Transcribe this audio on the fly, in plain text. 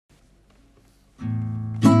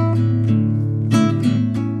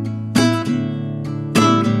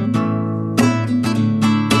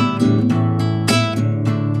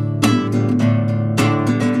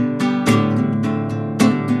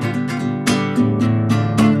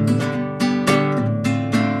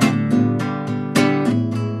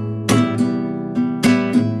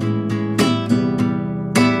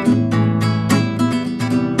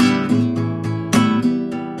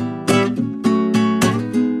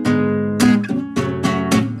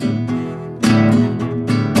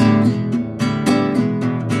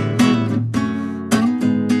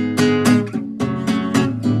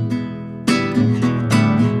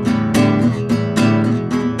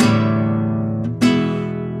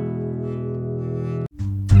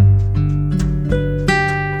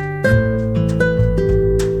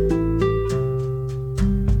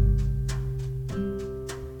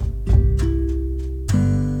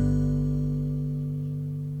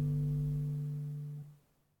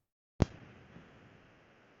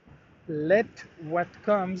Let what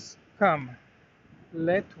comes come.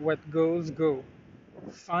 Let what goes go.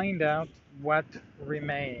 Find out what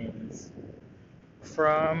remains.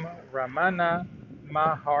 From Ramana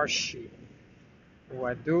Maharshi. Oh,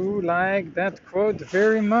 I do like that quote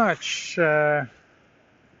very much. Hello,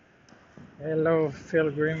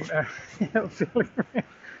 Pilgrim. Hello, Pilgrim.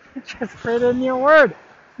 Just created a new word.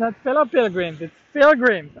 It's not fellow pilgrims, it's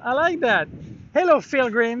pilgrims. I like that. Hello,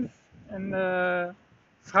 pilgrims and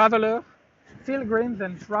traveler. Pilgrims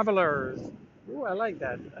and travelers. Ooh, I like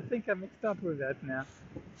that. I think I mixed up with that now.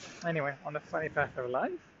 Anyway, on the funny path of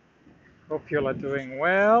life. Hope you all are doing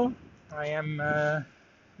well. I am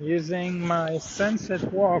using my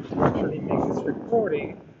sunset walk to actually make this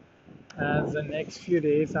recording, as the next few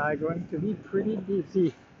days are going to be pretty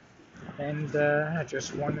busy, and I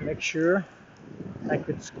just want to make sure I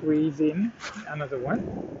could squeeze in another one.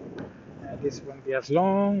 This won't be as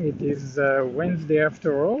long. It is Wednesday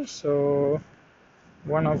after all, so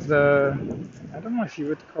one of the, I don't know if you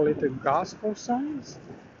would call it a gospel songs.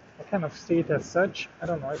 I kind of see it as such. I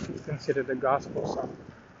don't know if it's considered a gospel song,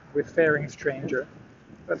 with Faring Stranger.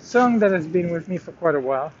 But a song that has been with me for quite a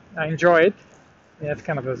while. I enjoy it. It has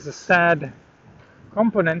kind of a sad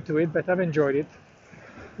component to it, but I've enjoyed it,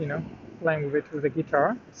 you know, playing with it with the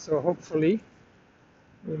guitar. So hopefully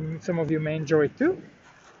some of you may enjoy it too.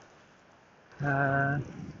 I'm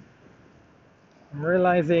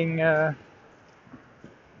realizing, the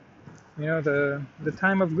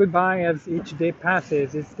time of goodbye as each day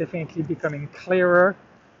passes is definitely becoming clearer.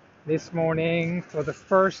 This morning, for the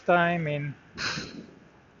first time in,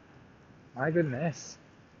 my goodness,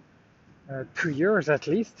 2 years at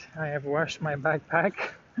least, I have washed my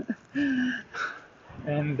backpack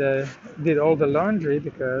and did all the laundry,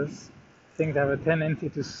 because things have a tendency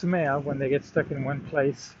to smell when they get stuck in one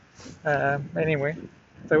place. Anyway,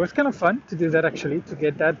 so it was kind of fun to do that, actually, to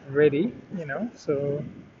get that ready, so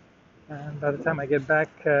by the time I get back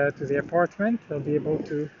to the apartment, I'll be able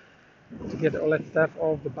to get all that stuff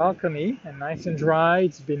off the balcony and nice and dry.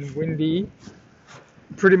 It's been windy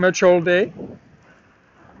pretty much all day.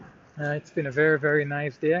 It's been a very, very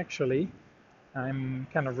nice day, actually. I'm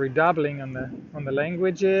kind of redoubling on the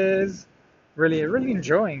languages, really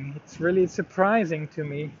enjoying. It's really surprising to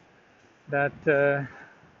me that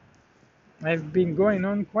I've been going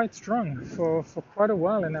on quite strong for quite a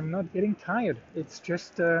while, and I'm not getting tired. It's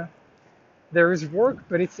just there is work,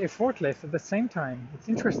 but it's effortless at the same time. It's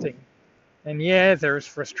interesting. And yeah, there's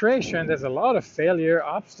frustration. There's a lot of failure,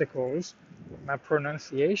 obstacles. My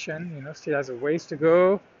pronunciation, still has a ways to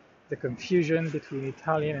go. The confusion between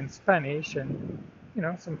Italian and Spanish, and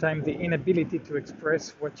sometimes the inability to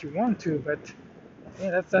express what you want to. But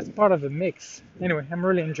yeah, that's part of the mix. Anyway, I'm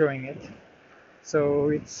really enjoying it. So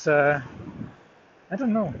it's I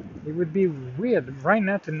don't know. It would be weird right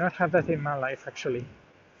now to not have that in my life, actually,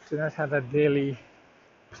 to not have that daily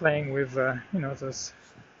playing with those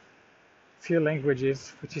few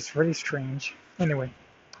languages, which is really strange. Anyway,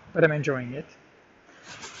 but I'm enjoying it.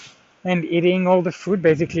 And eating all the food.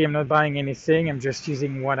 Basically, I'm not buying anything. I'm just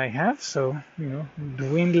using what I have. So,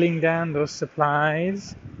 dwindling down those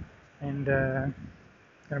supplies, and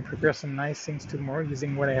gonna prepare some nice things tomorrow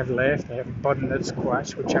using what I have left. I have butternut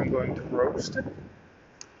squash, which I'm going to roast,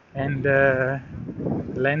 and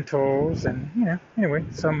lentils, and anyway,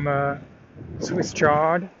 some Swiss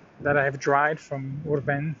chard that I have dried from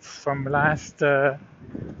Urban from last,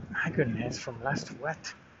 my goodness, from last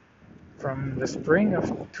what? From the spring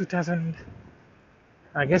of 2000,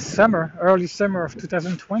 I guess early summer of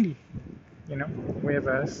 2020. We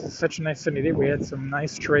have such a nice sunny day. We had some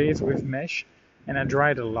nice trays with mesh, and I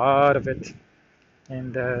dried a lot of it.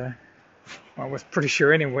 And I was pretty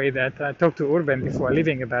sure anyway that I talked to Urban before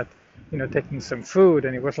leaving about, taking some food,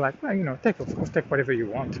 and he was like, well, take whatever you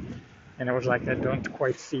want. And I was like, I don't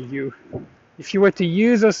quite see you. If you were to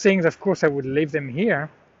use those things, of course I would leave them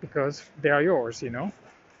here because they are yours,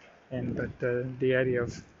 but the idea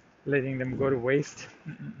of letting them go to waste.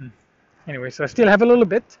 Anyway, so I still have a little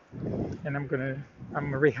bit, and I'm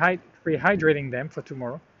rehydrating them for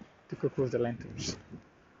tomorrow to cook with the lentils.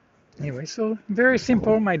 Anyway, so very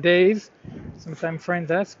simple, my days. Sometimes friends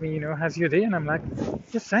ask me, how's your day? And I'm like,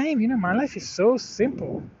 the same, my life is so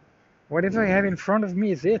simple. Whatever I have in front of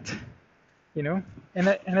me is it, and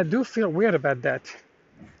I do feel weird about that.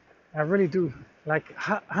 I really do. Like,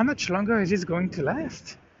 how much longer is this going to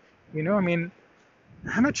last?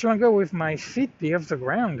 How much longer will my feet be off the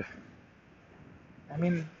ground?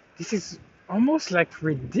 This is almost like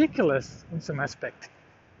ridiculous in some aspect.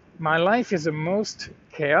 My life is the most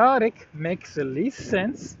chaotic, makes the least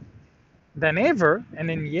sense than ever, and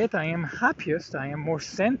then yet I am happiest, I am more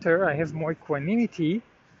centered, I have more equanimity,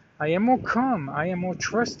 I am more calm. I am more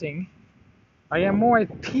trusting. I am more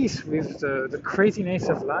at peace with the craziness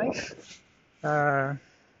of life. Uh,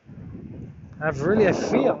 I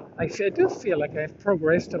do feel like I've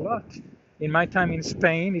progressed a lot. In my time in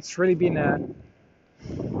Spain, it's really been a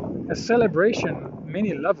celebration on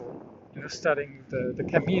many levels. Starting the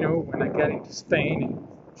Camino when I got into Spain, and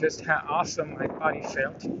just how awesome my body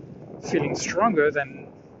felt, feeling stronger than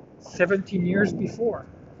 17 years before.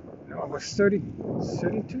 I was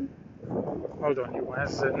 32. Hold on, it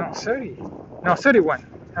was no 30, no 31.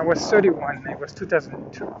 I was 31. It was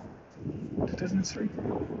 2002, 2003,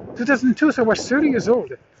 2002. So I was 30 years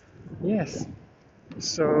old. Yes.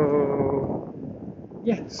 So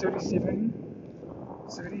yeah,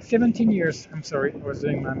 17 years. I'm sorry, I was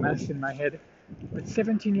doing my math in my head. But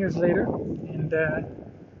 17 years later, and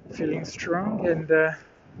feeling strong, and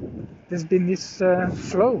there's been this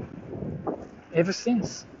flow ever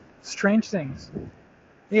since. Strange things.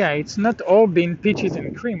 Yeah, it's not all been peaches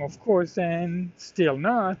and cream, of course, and still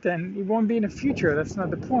not, and it won't be in the future. That's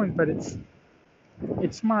not the point, but it's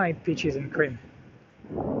my peaches and cream.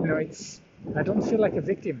 It's I don't feel like a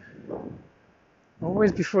victim.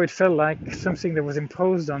 Always before it felt like something that was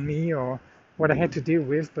imposed on me or what I had to deal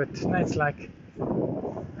with, but now it's like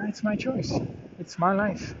it's my choice. It's my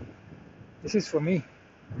life. This is for me.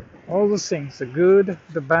 All those things, the good,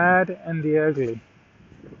 the bad, and the ugly.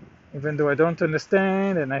 Even though I don't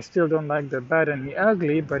understand and I still don't like the bad and the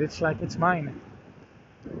ugly, but it's like it's mine.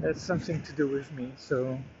 That's something to do with me.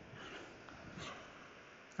 So,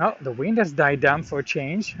 oh, the wind has died down for a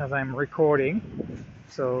change as I'm recording,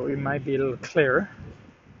 so it might be a little clearer.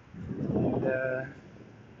 And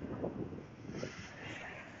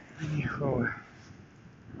anyhow,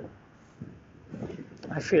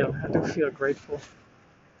 I do feel grateful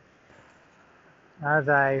as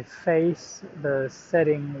I face the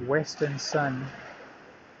setting western sun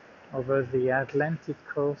over the Atlantic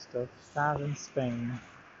coast of southern Spain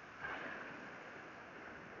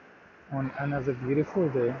on another beautiful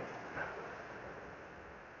day.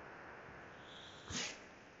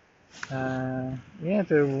 I'll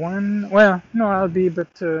be,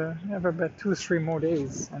 but have about 2 or 3 more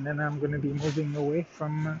days, and then I'm going to be moving away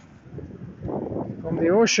from the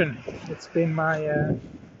ocean. It's been my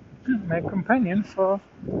companion for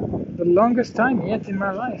the longest time yet in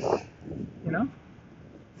my life,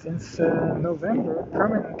 since November,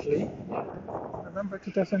 permanently, November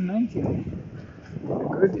 2019.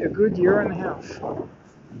 A good year and a half.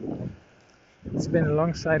 It's been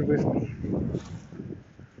alongside with me.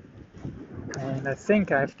 And I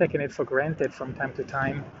think I've taken it for granted from time to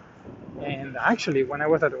time. And actually, when I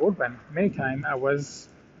was at Orban, many times I was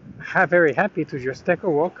very happy to just take a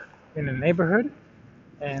walk in the neighborhood,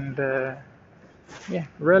 and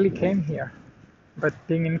rarely came here. But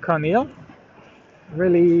being in Conil,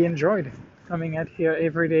 really enjoyed coming out here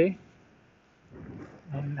every day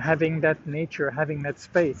and having that nature, having that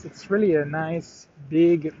space. It's really a nice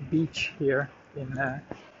big beach here in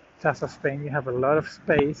south of Spain. You have a lot of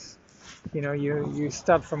space. You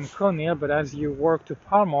start from Conil, but as you work to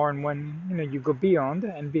Palmar, and when you go beyond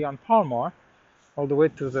Palmar, all the way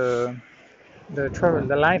to the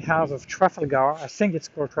lighthouse of Trafalgar. I think it's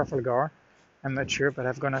called Trafalgar. I'm not sure, but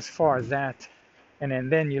I've gone as far as that.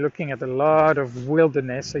 And then you're looking at a lot of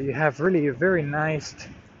wilderness. So you have really a very nice,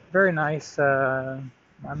 I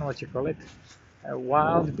don't know what you call it, a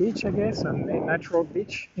wild beach, I guess, a natural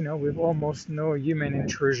beach, with almost no human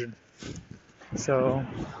intrusion. So,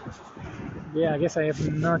 yeah, I guess I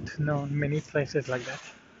have not known many places like that.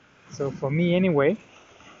 So for me anyway,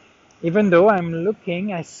 even though I'm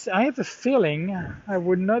looking, I have a feeling I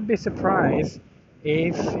would not be surprised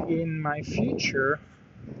if in my future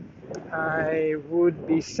I would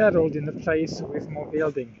be settled in a place with more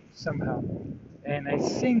building somehow. And I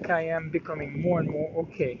think I am becoming more and more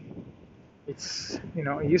okay. It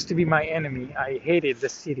used to be my enemy. I hated the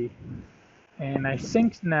city. And I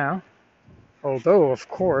think now, although of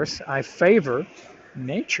course I favor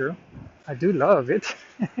nature, I do love it,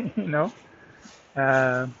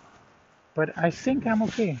 but I think I'm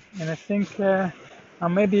okay. And I think I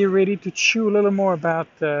may be ready to chew a little more about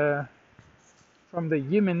from the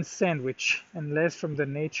human sandwich and less from the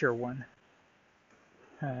nature one.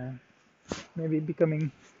 Maybe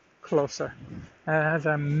becoming closer, as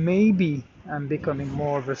I'm becoming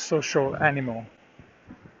more of a social animal.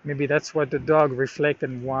 Maybe that's what the dog reflects,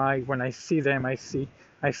 and why when I see them I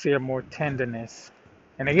feel more tenderness.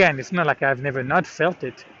 And again, it's not like I've never not felt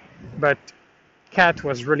it, but cat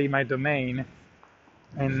was really my domain,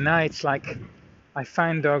 and now it's like I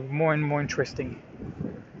find dog more and more interesting.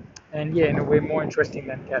 And yeah, in a way more interesting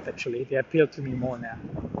than cat actually. They appeal to me more now,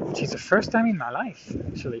 which is the first time in my life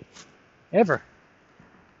actually, ever.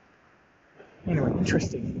 Anyway,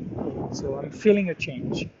 interesting. So I'm feeling a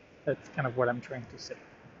change. That's kind of what I'm trying to say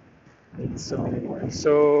in so many words.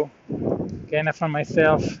 So again, I found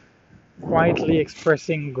myself quietly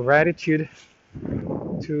expressing gratitude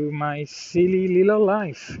to my silly little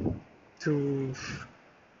life, to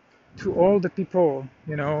all the people,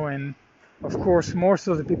 and of course most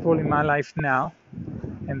of the people in my life now,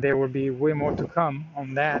 and there will be way more to come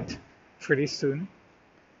on that pretty soon.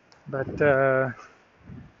 But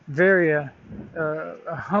very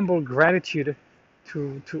humble gratitude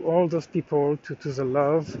to all those people, to the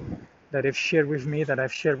love that they've shared with me, that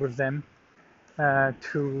I've shared with them,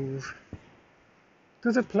 to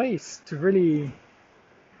the place, to really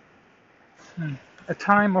a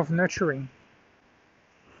time of nurturing.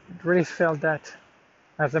 I really felt that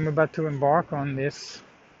as I'm about to embark on this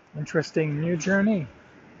interesting new journey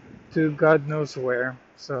to God knows where.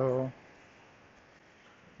 So,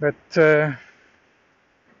 but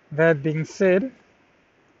that being said,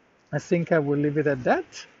 I think I will leave it at that.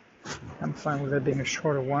 I'm fine with it being a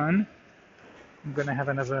shorter one. I'm gonna have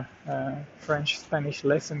another French-Spanish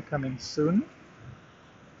lesson coming soon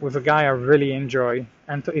with a guy I really enjoy.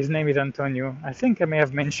 And his name is Antonio. I think I may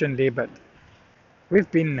have mentioned it, but we've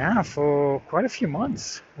been now for quite a few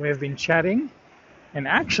months. We've been chatting, and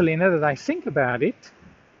actually, now that I think about it,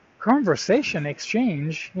 conversation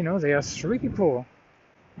exchange, there are three people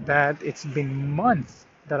that it's been months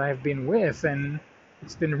that I've been with, and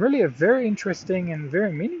it's been really a very interesting and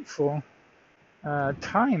very meaningful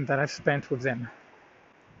time that I've spent with them.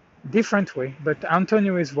 Different way, but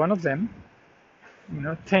Antonio is one of them.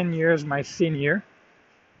 10 years my senior,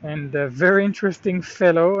 and a very interesting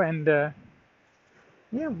fellow, and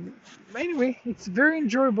yeah, anyway, it's very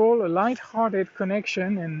enjoyable, a light-hearted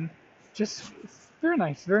connection, and just very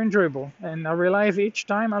nice, very enjoyable. And I realize each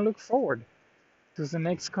time I look forward to the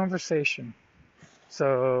next conversation.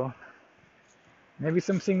 So maybe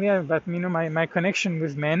something there about my connection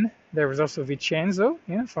with men. There was also Vincenzo,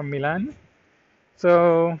 from Milan.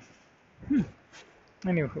 So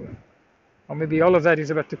anywho, or maybe all of that is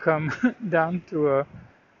about to come down to a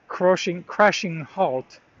crashing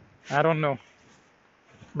halt. I don't know.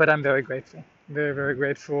 But I'm very grateful, very, very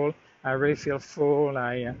grateful. I really feel full.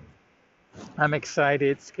 I'm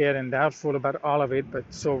excited, scared, and doubtful about all of it, but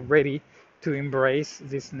so ready to embrace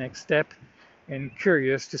this next step and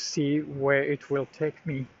curious to see where it will take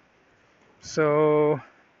me. So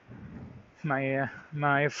my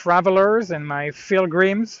travelers and my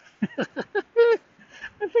pilgrims,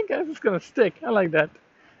 I think that's gonna stick. I like that.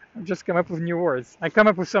 I've just come up with new words. I come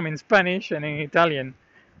up with some in Spanish and in Italian,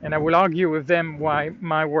 and I will argue with them why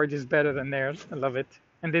my word is better than theirs. I love it.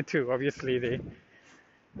 And they too, obviously.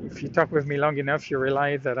 If you talk with me long enough, you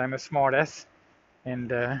realize that I'm a smartass, and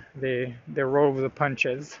they roll with the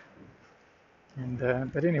punches. And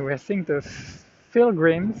but anyway, I think the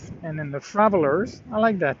pilgrims and then the travelers, I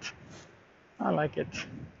like that. I like it.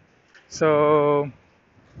 So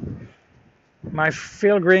my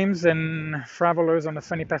pilgrims and travelers on the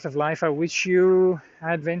funny path of life, I wish you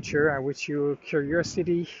adventure, I wish you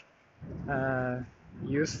curiosity,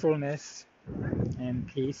 usefulness, and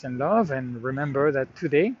peace and love. And remember that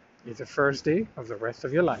today is the first day of the rest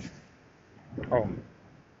of your life. Oh.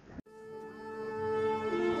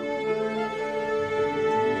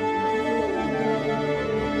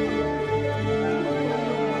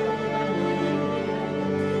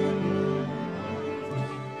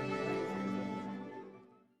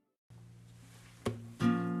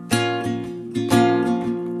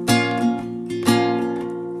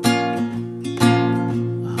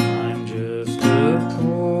 I'm just a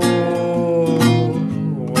poor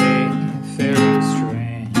wayfarer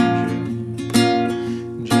stranger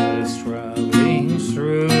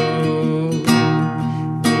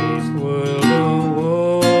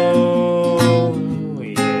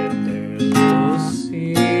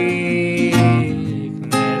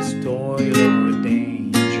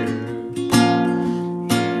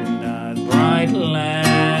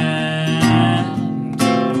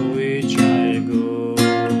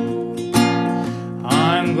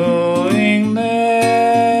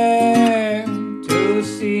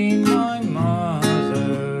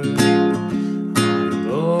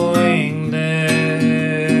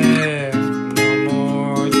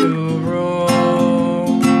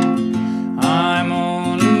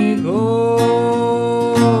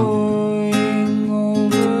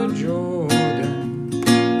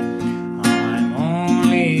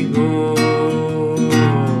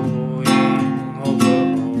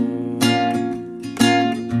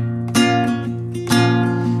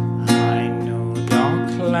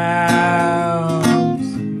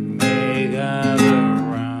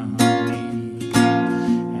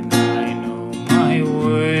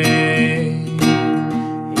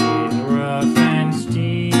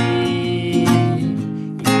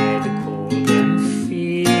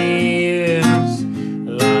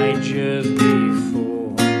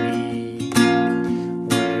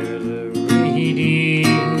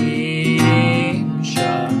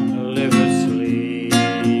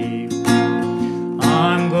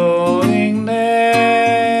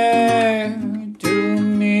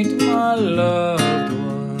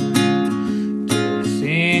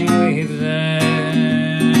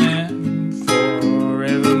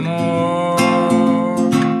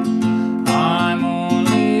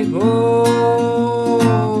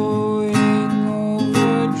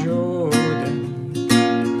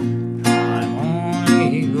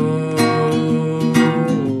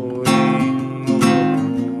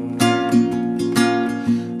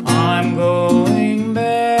Congo.